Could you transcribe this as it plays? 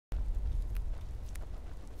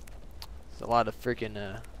There's a lot of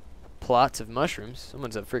freaking plots of mushrooms.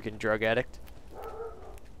 Someone's a freaking drug addict.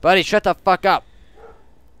 Buddy, shut the fuck up.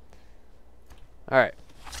 Alright.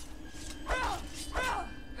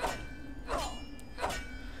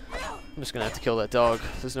 I'm just gonna have to kill that dog.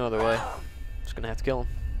 There's no other way. I'm just gonna have to kill him.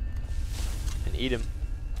 And eat him.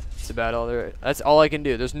 That's about all there is. That's all I can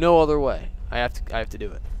do. There's no other way. I have to do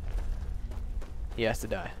it. He has to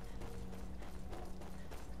die.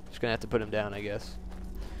 Just gonna have to put him down, I guess.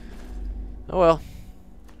 Oh well.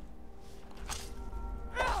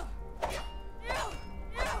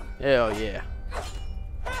 Hell yeah.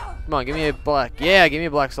 Come on, give me a black. Yeah, give me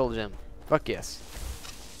a black soul gem. Fuck yes.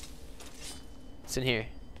 It's in here.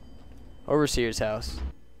 Overseer's house.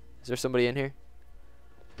 Is there somebody in here?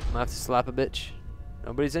 I'm gonna have to slap a bitch.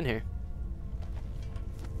 Nobody's in here.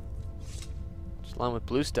 Just lined with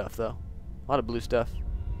blue stuff, though. A lot of blue stuff.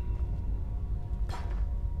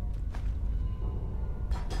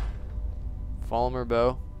 Falmer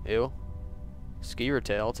bow. Ew. Skeever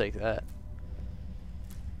tail. I'll take that.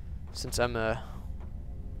 Since I'm not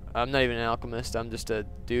even an alchemist. I'm just a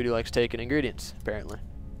dude who likes taking ingredients, apparently.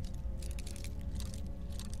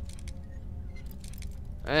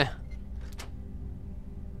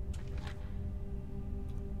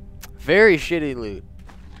 Very shitty loot.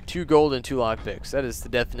 2 gold and 2 lockpicks. That is the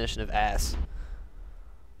definition of ass.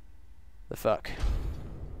 The fuck.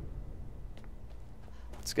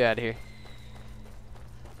 Let's get out of here.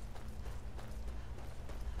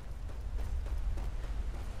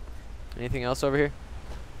 Anything else over here?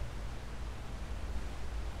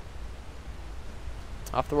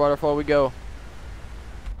 Off the waterfall we go.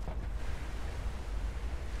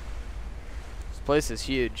 This place is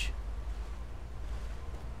huge.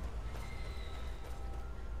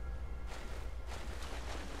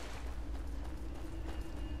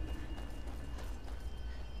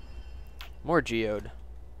 More geode.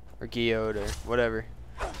 Or geode or whatever.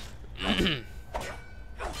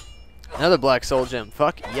 Another black soul gem.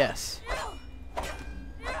 Fuck yes.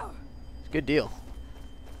 Good deal.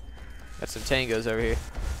 Got some tangos over here.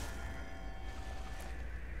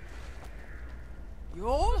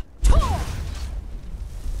 What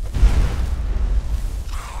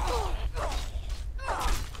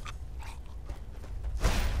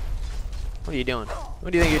are you doing?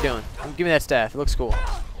 What do you think you're doing? Give me that staff. It looks cool.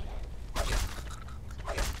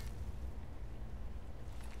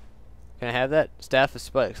 Can I have that? Staff of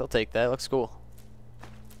spikes. I'll take that. It looks cool.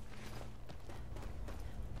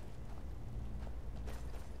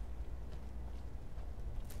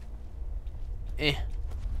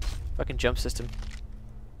 Fucking jump system.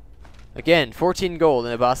 Again, 14 gold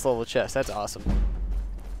in a boss level chest. That's awesome.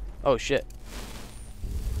 Oh shit.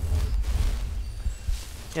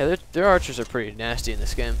 Yeah, their archers are pretty nasty in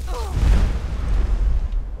this game. Oh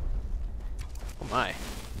my.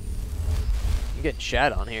 I'm getting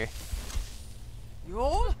shat on here.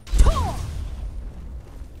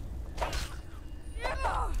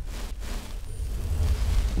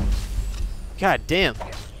 God damn.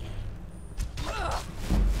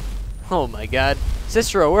 Oh my god.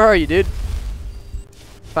 Cicero, where are you, dude?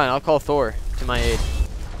 Fine, I'll call Thor to my aid.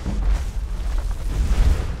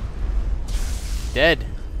 Dead.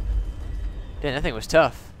 Damn, that thing was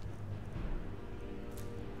tough.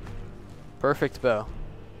 Perfect bow.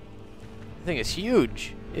 That thing is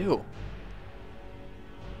huge. Ew.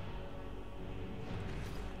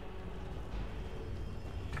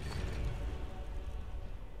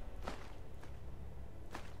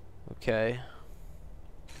 Okay.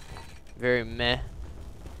 Very meh.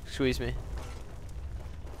 Squeeze me.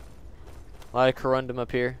 A lot of corundum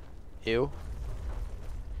up here. Ew.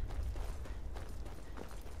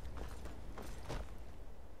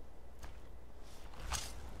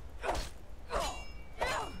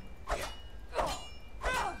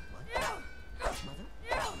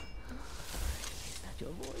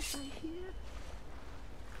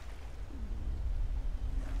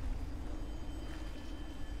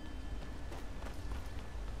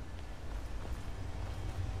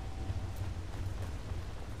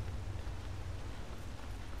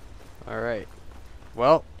 Alright.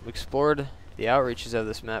 Well, we explored the outreaches of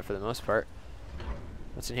this map for the most part.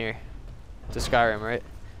 What's in here? It's a Skyrim, right?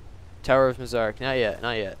 Tower of Mizark. Not yet,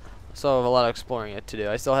 not yet. I still have a lot of exploring yet to do.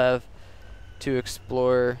 I still have to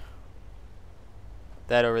explore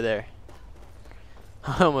that over there.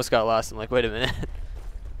 I almost got lost. I'm like, wait a minute.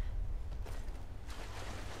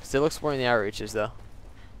 Still exploring the outreaches, though.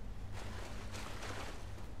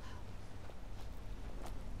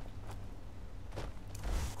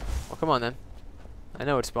 Well, come on, then. I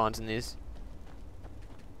know it spawns in these.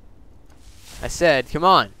 I said, come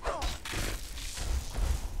on.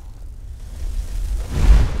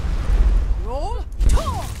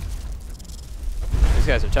 These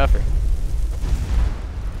guys are tougher.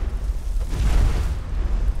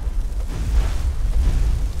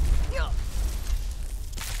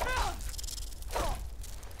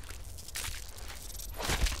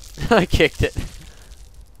 I kicked it.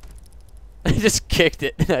 I just kicked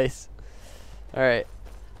it. Nice. Alright.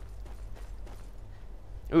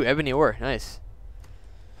 Ooh, ebony ore. Nice.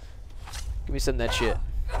 Give me some of that shit.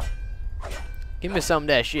 Give me some of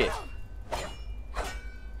that shit.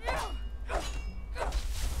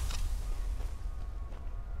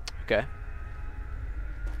 Okay.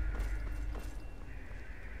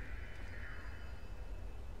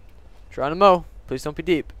 Geronimo, please don't be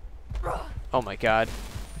deep. Oh my god.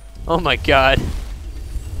 Oh my god.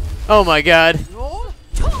 Oh my god.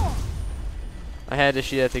 I had to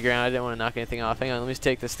shoot at the ground. I didn't want to knock anything off. Hang on, let me just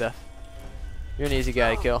take this stuff. You're an easy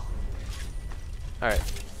guy to kill. Alright.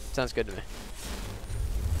 Sounds good to me.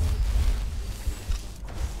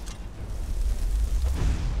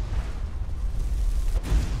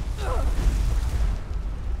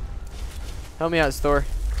 Help me out, Thor.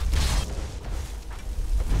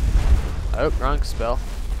 Oh, wrong spell.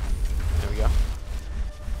 There we go.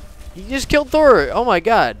 You just killed Thor! Oh my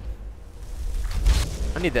god.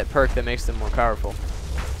 I need that perk that makes them more powerful.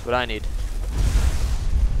 That's what I need.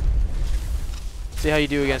 See how you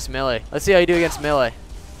do against melee. Let's see how you do against melee.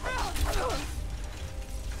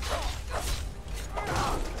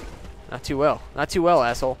 Not too well. Not too well,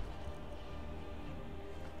 asshole.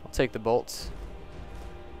 I'll take the bolts.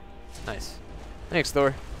 Nice. Thanks,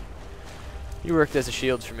 Thor. You worked as a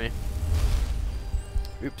shield for me.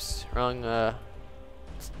 Oops. Wrong,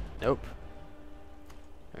 nope.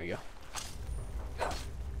 There we go.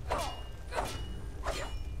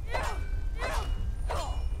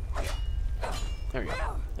 There we go.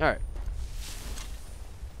 Alright.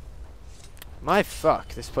 My fuck.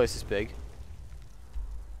 This place is big.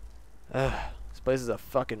 Ugh. This place is a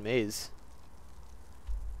fucking maze.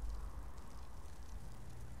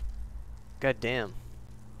 God damn.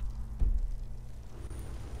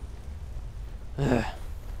 Ugh.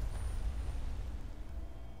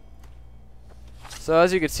 So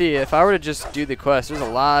as you can see, if I were to just do the quest, there's a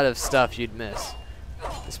lot of stuff you'd miss.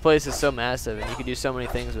 This place is so massive and you can do so many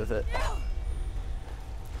things with it.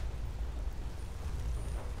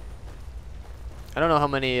 I don't know how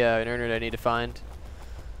many nerd I need to find.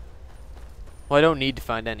 Well, I don't need to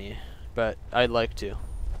find any, but I'd like to.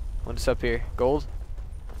 What's up here? Gold?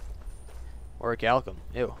 Orichalcum.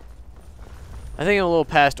 Ew. I think I'm a little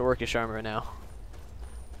past Orcish armor now.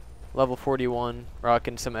 Level 41,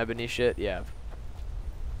 rocking some ebony shit. Yeah.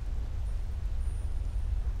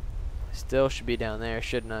 Still should be down there,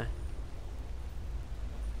 shouldn't I?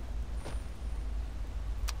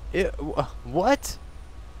 Ew, what?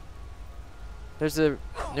 There's a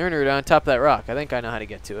nerd on top of that rock. I think I know how to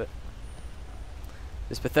get to it.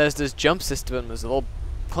 This Bethesda's jump system was a little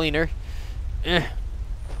cleaner.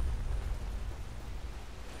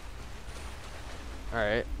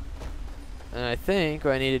 Alright. And I think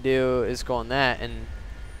what I need to do is go on that and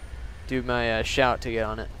do my shout to get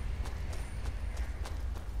on it.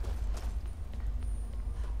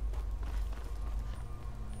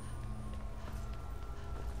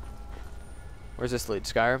 Where's this lead?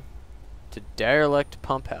 Skyrim? To Derelict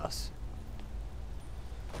Pump House.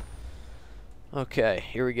 Okay,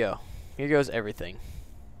 here we go. Here goes everything.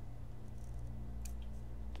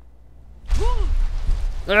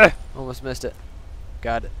 Almost missed it.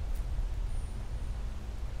 Got it.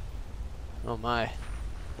 Oh my.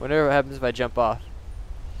 Whatever happens if I jump off.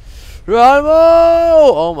 Geronimo!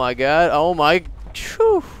 Oh my god. Oh my.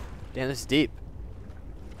 Whew. Damn, this is deep.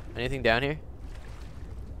 Anything down here?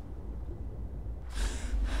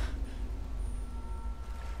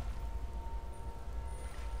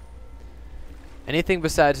 Anything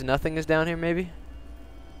besides nothing is down here, maybe?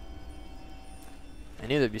 I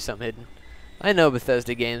knew there'd be something hidden. I know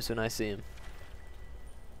Bethesda games when I see them.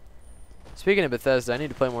 Speaking of Bethesda, I need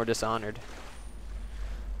to play more Dishonored.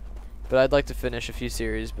 But I'd like to finish a few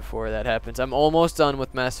series before that happens. I'm almost done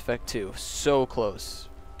with Mass Effect 2. So close.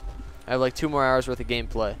 I have like 2 more hours worth of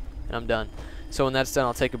gameplay, and I'm done. So when that's done,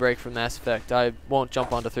 I'll take a break from Mass Effect. I won't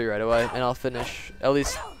jump onto 3 right away, and I'll finish at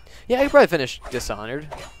least... Yeah, I could probably finish Dishonored.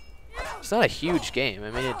 It's not a huge game.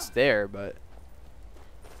 I mean, it's there, but...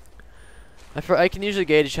 I can usually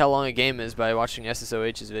gauge how long a game is by watching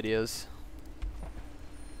SSOH's videos.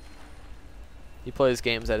 He plays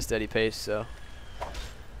games at a steady pace, so...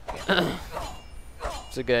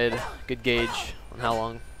 it's a good gauge on how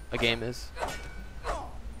long a game is.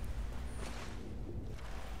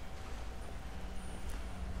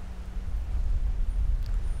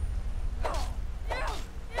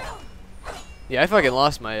 Yeah, I fucking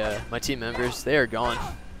lost my my team members. They are gone.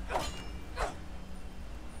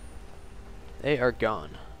 They are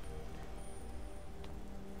gone.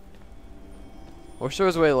 Wish there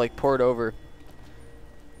was a way to like port over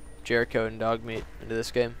Jericho and Dogmeat into this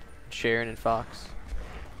game. Sharon and Fox.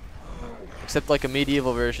 Except like a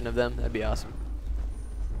medieval version of them. That'd be awesome.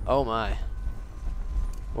 Oh my.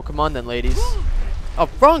 Well, come on then, ladies. Oh,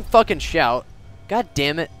 wrong fucking shout. God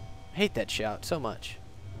damn it. I hate that shout so much.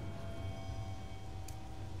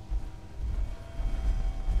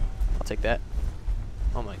 I'll take that.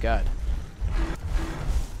 Oh my god.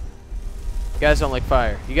 You guys don't like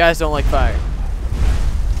fire. You guys don't like fire.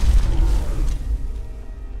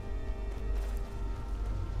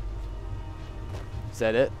 Is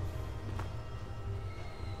that it?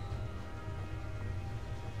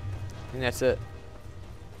 I think that's it.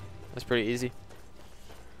 That's pretty easy.